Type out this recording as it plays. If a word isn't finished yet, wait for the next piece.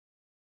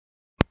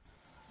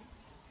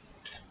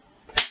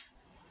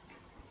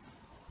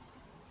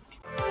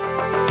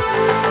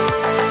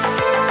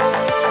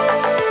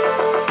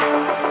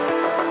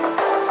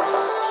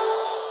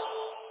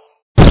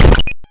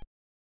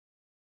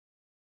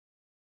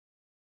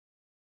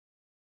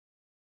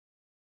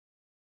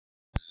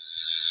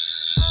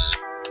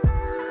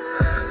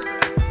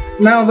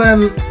Now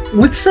then,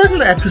 with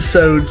certain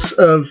episodes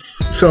of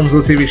films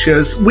or TV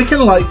shows, we can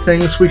like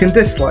things, we can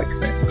dislike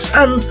things.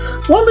 And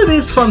while it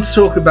is fun to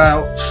talk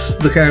about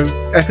the kind of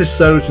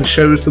episodes and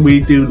shows that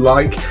we do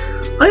like,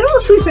 I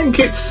honestly think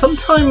it's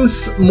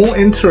sometimes more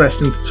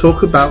interesting to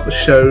talk about the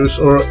shows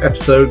or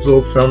episodes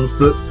or films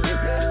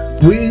that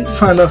we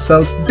find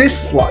ourselves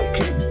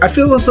disliking. I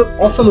feel there's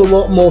often a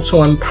lot more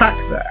to unpack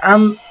there,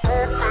 and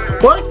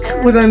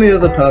like with any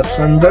other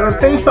person, there are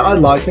things that I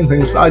like and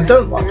things that I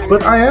don't like,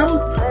 but I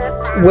am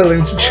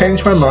willing to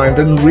change my mind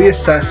and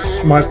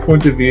reassess my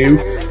point of view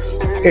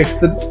if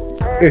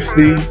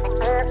the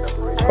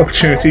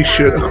opportunity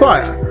should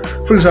acquire.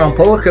 For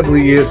example, a couple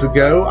of years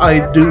ago,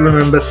 I do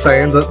remember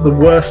saying that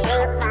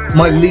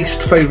my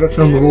least favourite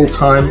film of all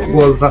time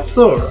was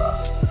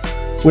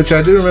Zathura, which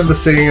I do remember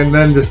seeing and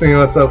then just thinking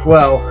to myself,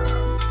 well,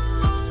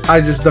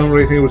 I just don't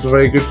really think it was a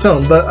very good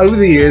film. But over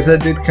the years, I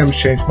did come to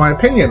change my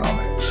opinion on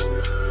it.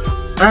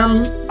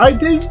 And I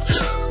did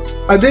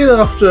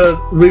after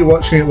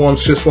rewatching it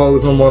once just while it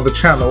was on one of the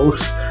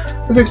channels,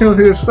 I did kind of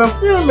think to myself,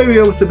 yeah, maybe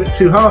I was a bit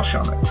too harsh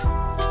on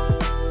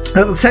it.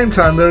 At the same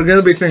time, there are going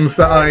to be things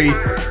that I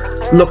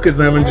look at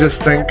them and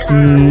just think,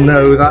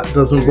 no, that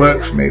doesn't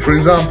work for me. For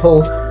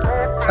example,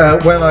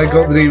 when I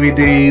got the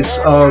DVDs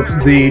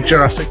of the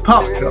Jurassic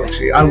Park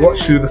trilogy, I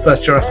watched through the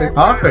first Jurassic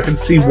Park. I can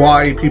see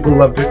why people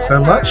loved it so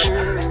much.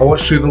 I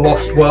watched through The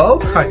Lost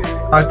World.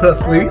 I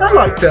personally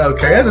liked it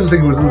okay. I didn't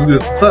think it was as good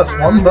as the first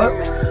one, but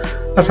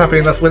I was happy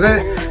enough with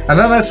it. And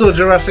then I saw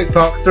Jurassic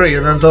Park 3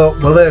 and then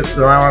thought, well, there's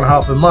an hour and a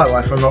half of my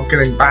life I'm not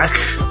getting back.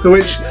 To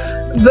which,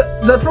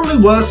 there probably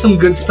was some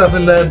good stuff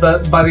in there,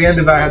 but by the end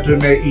of it I had to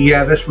admit,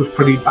 yeah, this was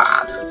pretty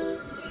bad.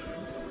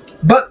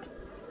 But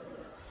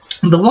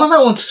the one I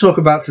want to talk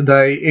about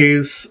today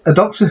is a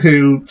Doctor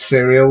Who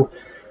serial,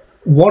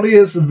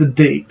 Warriors of the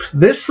Deep.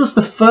 This was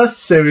the first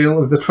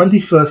serial of the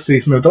 21st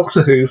season of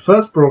Doctor Who,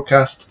 first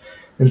broadcast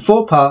in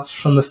 4 parts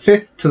from the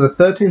 5th to the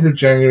 13th of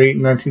January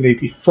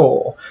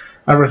 1984,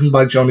 written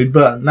by Johnny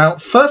Byrne. Now,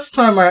 first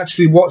time I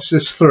actually watched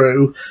this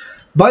through,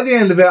 by the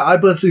end of it, I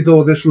personally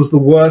thought this was the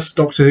worst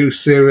Doctor Who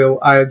serial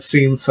I had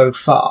seen so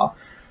far.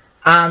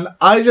 And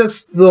I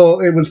just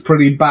thought it was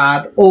pretty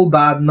bad, all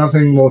bad,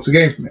 nothing more to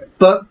gain from it.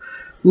 But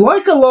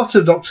like a lot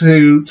of Doctor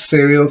Who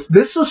serials,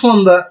 this was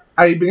one that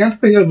I began to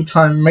think over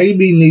time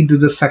maybe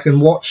needed a second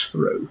watch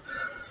through.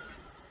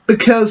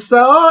 Because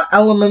there are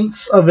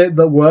elements of it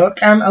that work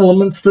and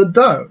elements that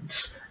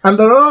don't. And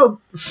there are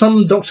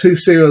some Doctor Who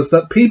serials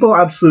that people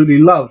absolutely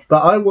loved,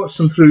 but I watched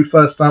them through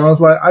first time. I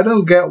was like, I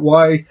don't get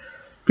why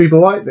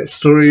people like this.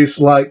 Stories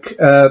like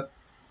The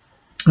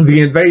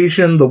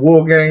Invasion, The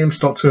War Games,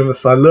 Doctor Who and the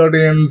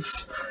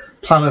Silurians,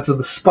 Planet of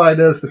the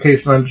Spiders, The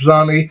Case of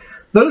Androzani.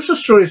 Those are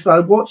stories that I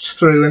watched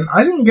through, and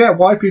I didn't get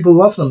why people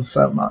love them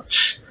so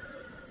much.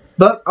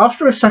 But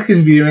after a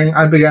second viewing,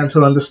 I began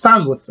to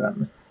understand with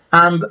them.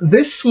 And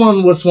this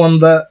one was one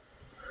that,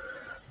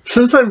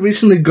 since I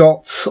recently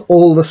got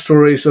all the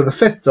stories of the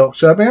 5th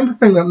Doctor, I began to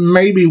think that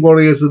maybe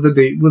Warriors of the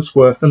Deep was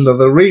worth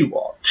another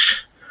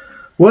rewatch.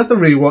 Worth a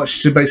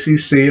rewatch to basically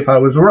see if I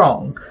was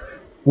wrong.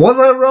 Was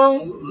I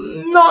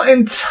wrong? Not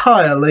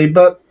entirely,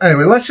 but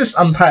anyway, let's just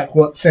unpack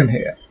what's in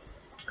here.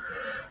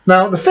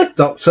 Now, the 5th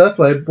Doctor,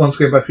 played once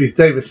again by Peter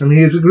Davison,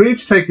 he has agreed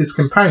to take his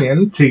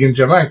companion, Tegan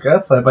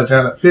Jovanka, played by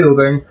Janet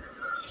Fielding,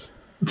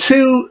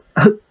 to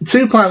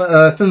planet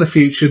Earth in the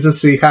future to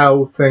see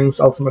how things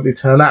ultimately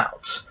turn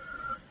out.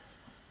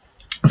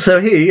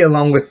 So he,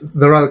 along with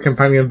their other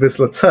companion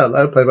Vizsla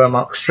Turlough, played by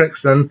Mark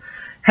Strickson,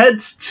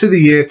 heads to the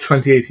year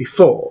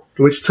 2084,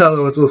 to which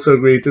Turlough has also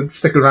agreed to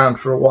stick around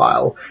for a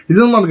while. He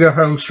doesn't want to go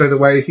home straight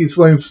away, he's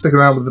willing to stick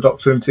around with the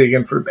Doctor and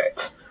Tegan for a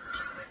bit.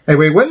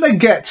 Anyway, when they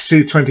get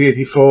to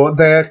 2084,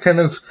 they're kind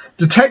of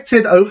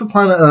detected over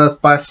planet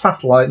Earth by a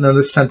satellite known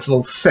as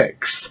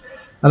Sentinel-6,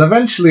 and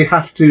eventually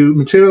have to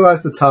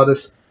materialise the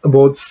TARDIS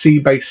aboard Sea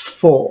Base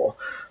 4,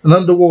 an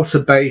underwater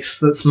base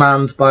that's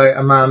manned by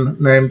a man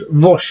named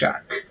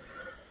Vorshak,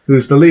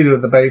 who's the leader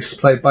of the base,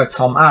 played by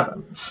Tom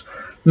Adams.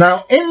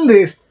 Now, in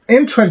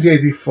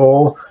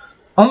 2084,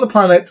 on the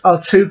planet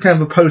are 2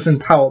 kind of opposing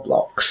power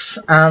blocks,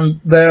 and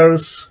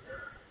there's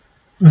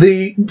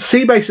the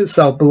sea base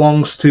itself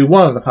belongs to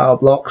one of the power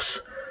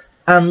blocks,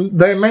 and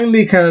they're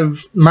mainly kind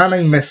of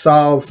manning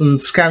missiles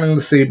and scanning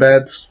the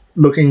seabed,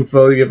 looking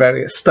for your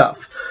various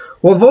stuff.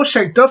 What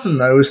Vorshak doesn't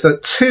know is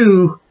that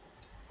 2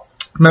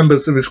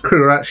 members of his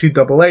crew are actually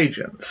double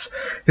agents.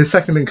 His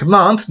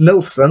second-in-command,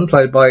 Nilsson,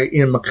 played by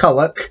Ian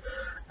McCulloch,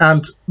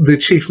 and the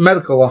chief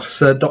medical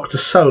officer, Dr.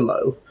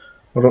 Solow,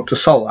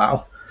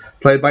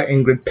 played by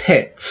Ingrid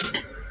Pitts.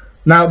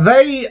 Now,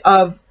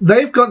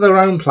 they've got their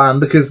own plan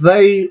because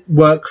they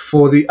work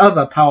for the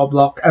other power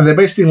block, and they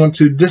basically want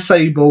to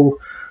disable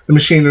the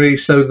machinery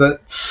so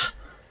that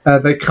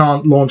they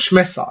can't launch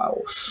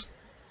missiles.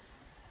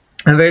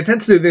 And they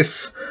intend to do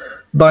this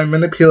by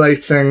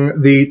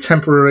manipulating the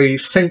temporary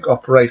sync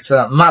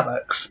operator,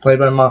 Maddox, played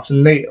by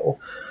Martin Neal,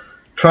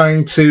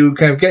 trying to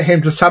kind of get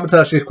him to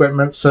sabotage the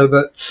equipment so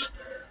that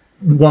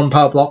one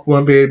power block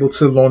won't be able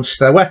to launch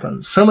their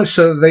weapons. So much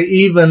so that they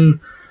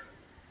even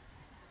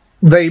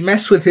they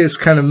mess with his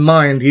kind of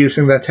mind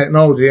using their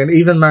technology, and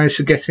even manage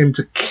to get him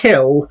to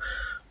kill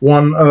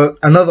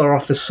another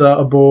officer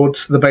aboard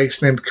the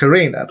base named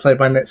Karina, played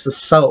by Nitsa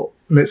Sol.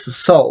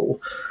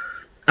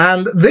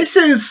 And this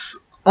is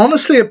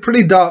honestly a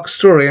pretty dark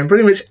story, and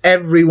pretty much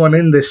everyone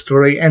in this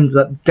story ends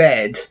up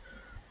dead.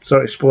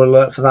 Sorry, spoiler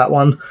alert for that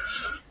one.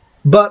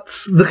 But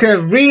the kind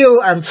of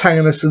real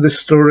antagonists of this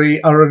story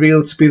are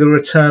revealed to be the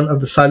return of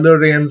the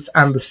Silurians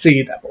and the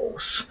Sea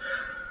Devils.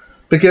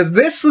 Because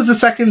this was the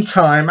second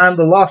time, and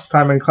the last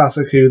time in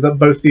Classic Who, that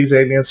both these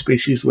alien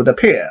species would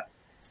appear.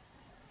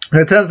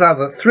 And it turns out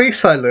that 3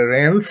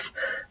 Silurians,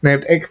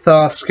 named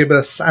Ichthar,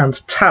 Skibus, and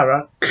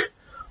Tarpok,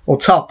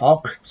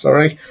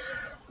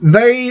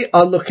 they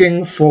are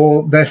looking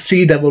for their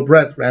Sea Devil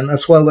brethren,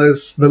 as well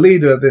as the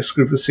leader of this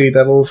group of Sea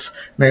Devils,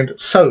 named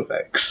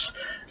Sovix.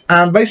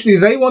 And basically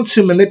they want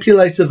to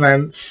manipulate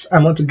events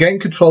and want to gain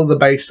control of the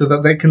base so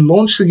that they can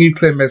launch the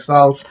nuclear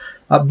missiles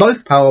at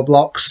both power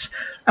blocks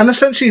and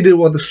essentially do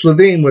what the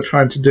Slitheen were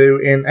trying to do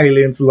in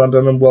Aliens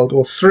London and World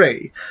War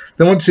III.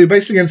 They want to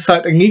basically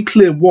incite a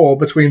nuclear war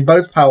between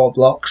both power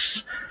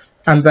blocks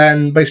and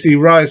then basically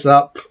rise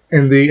up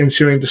in the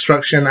ensuing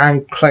destruction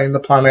and claim the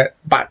planet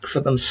back for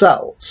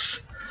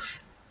themselves.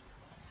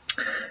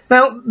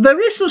 Now,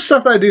 there is some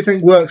stuff that I do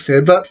think works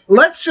here, but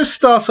let's just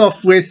start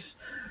off with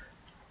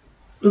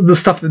the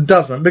stuff that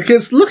doesn't,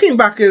 because looking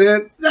back at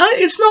it,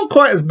 it's not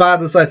quite as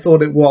bad as I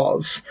thought it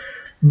was.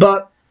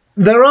 But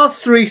there are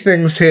 3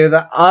 things here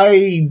that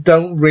I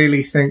don't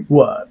really think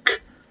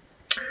work.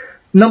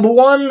 Number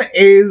 1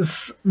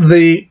 is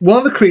one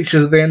of the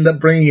creatures they end up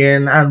bringing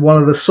in, and one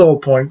of the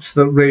sore points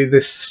that really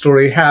this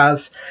story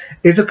has,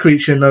 is a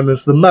creature known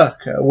as the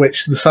Merker,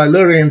 which the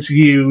Silurians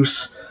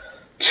use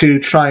to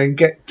try and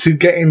get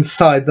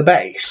inside the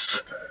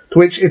base. To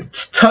which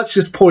its touch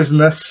is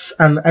poisonous,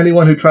 and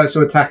anyone who tries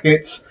to attack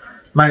it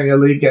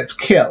manually gets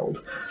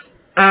killed.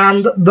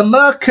 And the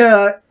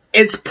Merker,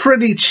 it's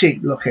pretty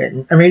cheap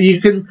looking. I mean, you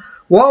can,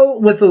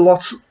 while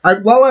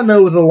I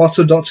know with a lot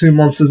of Doctor Who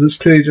monsters it's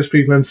clearly just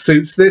people in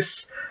suits,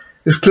 this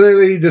is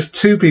clearly just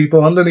 2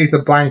 people underneath a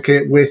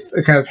blanket with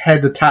a kind of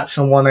head attached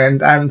on one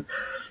end, and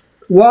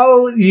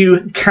while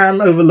you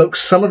can overlook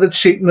some of the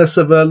cheapness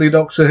of early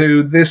Doctor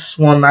Who, this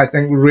one I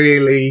think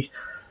really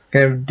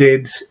kind of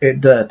did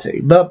it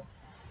dirty. But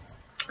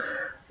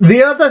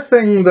the other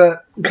thing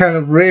that kind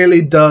of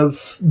really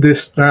does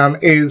this down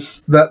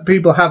is that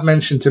people have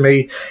mentioned to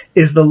me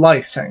is the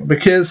lighting,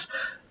 because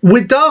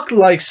with dark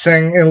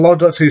lighting in a lot of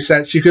Doctor Who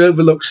sets you could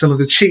overlook some of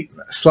the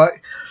cheapness.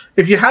 Like,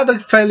 if you had a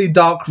fairly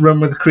dark room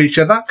with a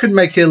creature, that could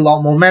make it a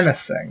lot more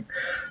menacing.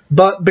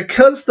 But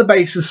because the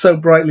base is so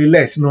brightly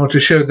lit in order to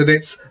show that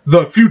it's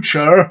the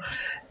future,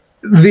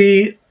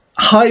 the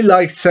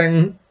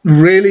highlighting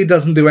really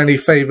doesn't do any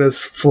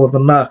favours for the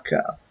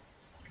Merker.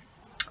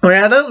 I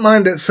mean, I don't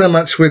mind it so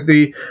much with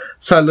the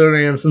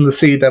Silurians and the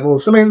Sea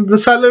Devils. I mean, the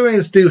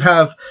Silurians do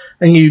have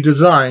a new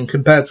design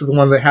compared to the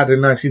one they had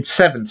in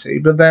 1970,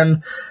 but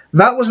then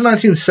that was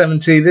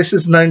 1970, this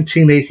is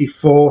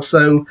 1984,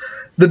 so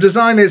the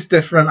design is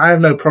different. I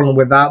have no problem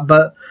with that,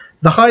 but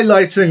the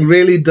highlighting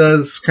really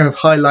does kind of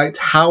highlight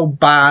how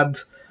bad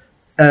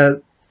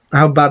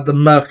the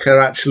Merker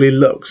actually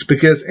looks,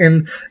 because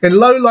in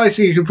low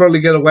lighting you can probably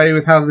get away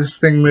with how this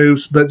thing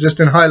moves, but just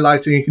in high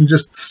lighting you can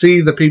just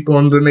see the people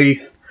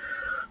underneath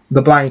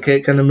the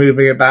blanket kind of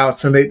moving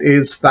about, and it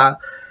is that.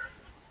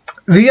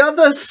 The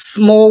other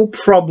small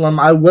problem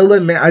I will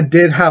admit I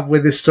did have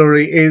with this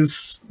story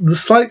is the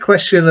slight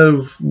question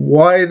of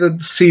why the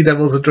Sea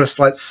Devils are dressed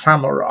like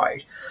samurai.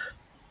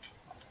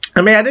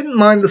 I mean, I didn't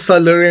mind the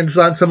Silurian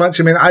design so much.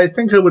 I mean, I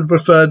think I would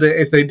prefer it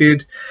if they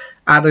did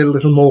add a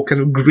little more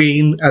kind of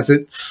green, as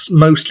it's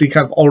mostly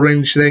kind of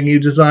orange, their new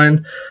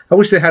design. I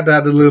wish they had to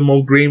add a little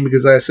more green,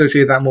 because I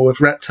associate that more with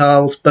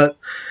reptiles. But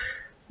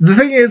the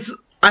thing is,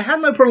 I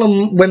had no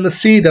problem when the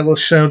Sea Devils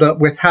showed up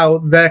with how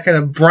their kind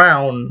of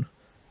brown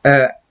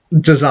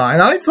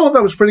design. I thought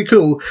that was pretty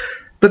cool.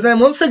 But then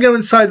once they go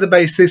inside the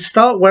base, they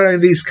start wearing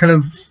these kind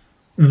of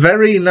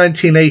very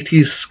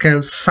 1980s kind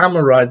of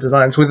samurai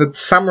designs with a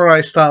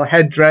samurai-style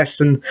headdress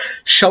and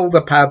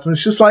shoulder pads, and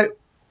it's just like,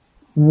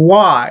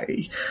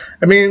 why?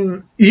 I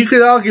mean, you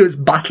could argue it's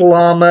battle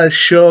armor,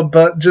 sure,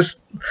 but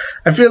just,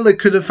 I feel they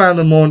could have found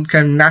a more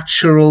kind of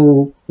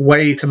natural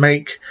way to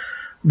make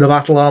the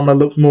battle armor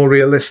look more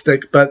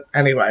realistic, but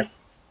anyway.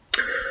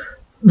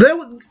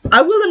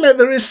 I will admit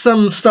there is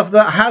some stuff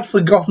that I had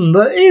forgotten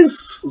that is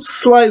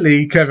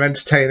slightly kind of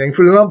entertaining.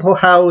 For example,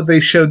 how they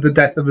showed the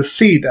death of a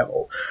Sea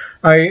Devil.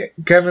 In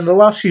the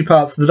last few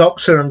parts, the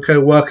Doctor and co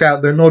work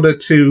out that in order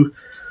to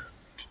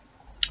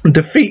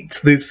defeat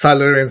the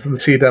Silurians and the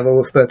Sea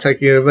Devils they're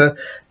taking over,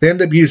 they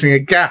end up using a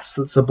gas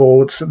that's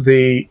aboard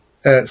the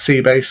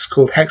sea base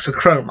called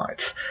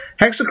hexachromite.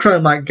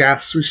 Hexachromite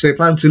gas, which they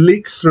plan to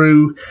leak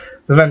through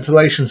the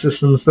ventilation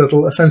systems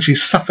that'll essentially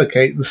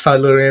suffocate the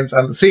Silurians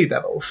and the Sea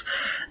Devils.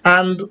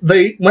 And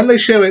when they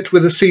show it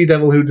with a Sea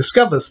Devil who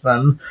discovers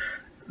them,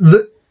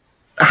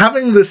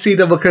 having the Sea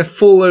Devil kind of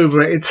fall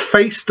over it, its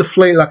face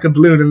deflate like a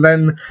balloon, and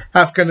then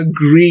have kind of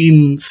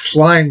green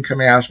slime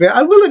coming out of it,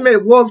 I will admit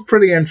it was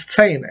pretty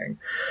entertaining.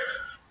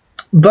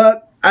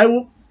 But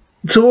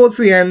towards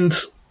the end,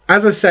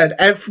 as I said,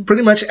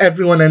 pretty much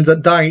everyone ends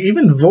up dying,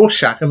 even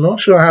Vorshak. I'm not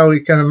sure how he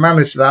kind of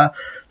managed that,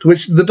 to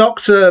which the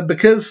Doctor,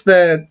 because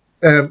their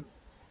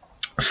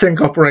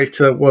sync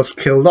operator was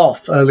killed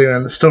off earlier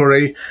in the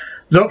story,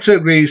 the Doctor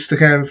agrees to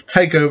kind of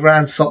take over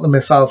and stop the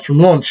missiles from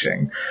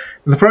launching.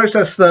 In the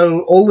process,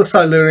 though, all the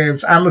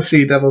Silurians and the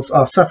Sea Devils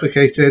are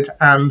suffocated,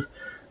 and,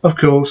 of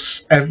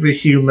course, every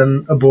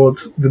human aboard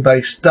the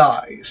base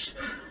dies.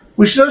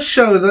 Which does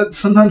show that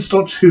sometimes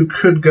Doctor Who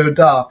could go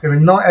dark. I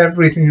mean, not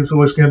everything is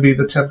always going to be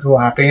the typical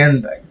happy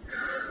ending.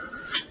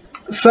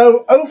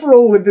 So,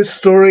 overall with this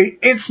story,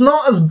 it's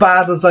not as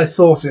bad as I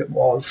thought it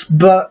was,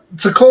 but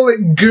to call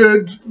it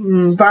good,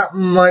 that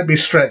might be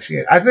stretching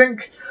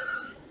it.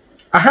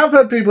 I have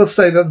heard people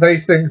say that they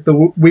think the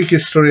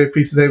weakest story of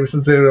Peter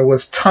Davison's era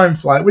was Time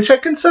Flight, which I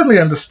can certainly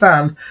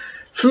understand.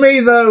 For me,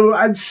 though,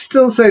 I'd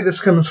still say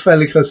this comes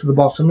fairly close to the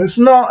bottom. It's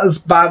not as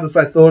bad as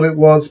I thought it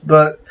was,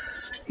 but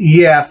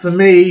yeah, for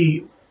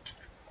me,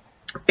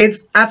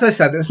 it's, as I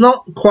said, it's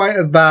not quite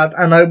as bad,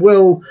 and I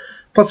will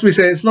possibly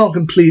say it's not a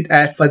complete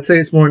F. I'd say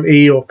it's more an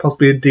E or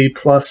possibly a D+,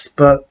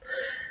 but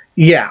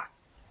yeah.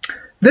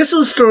 This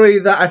was a story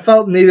that I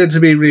felt needed to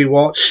be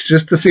rewatched,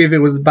 just to see if it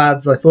was as bad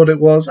as I thought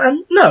it was,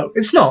 and no,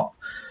 it's not.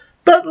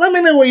 But let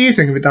me know what you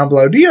think of it down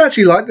below. Do you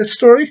actually like this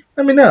story?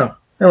 Let me know.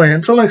 Anyway,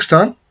 until next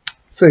time,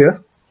 see ya.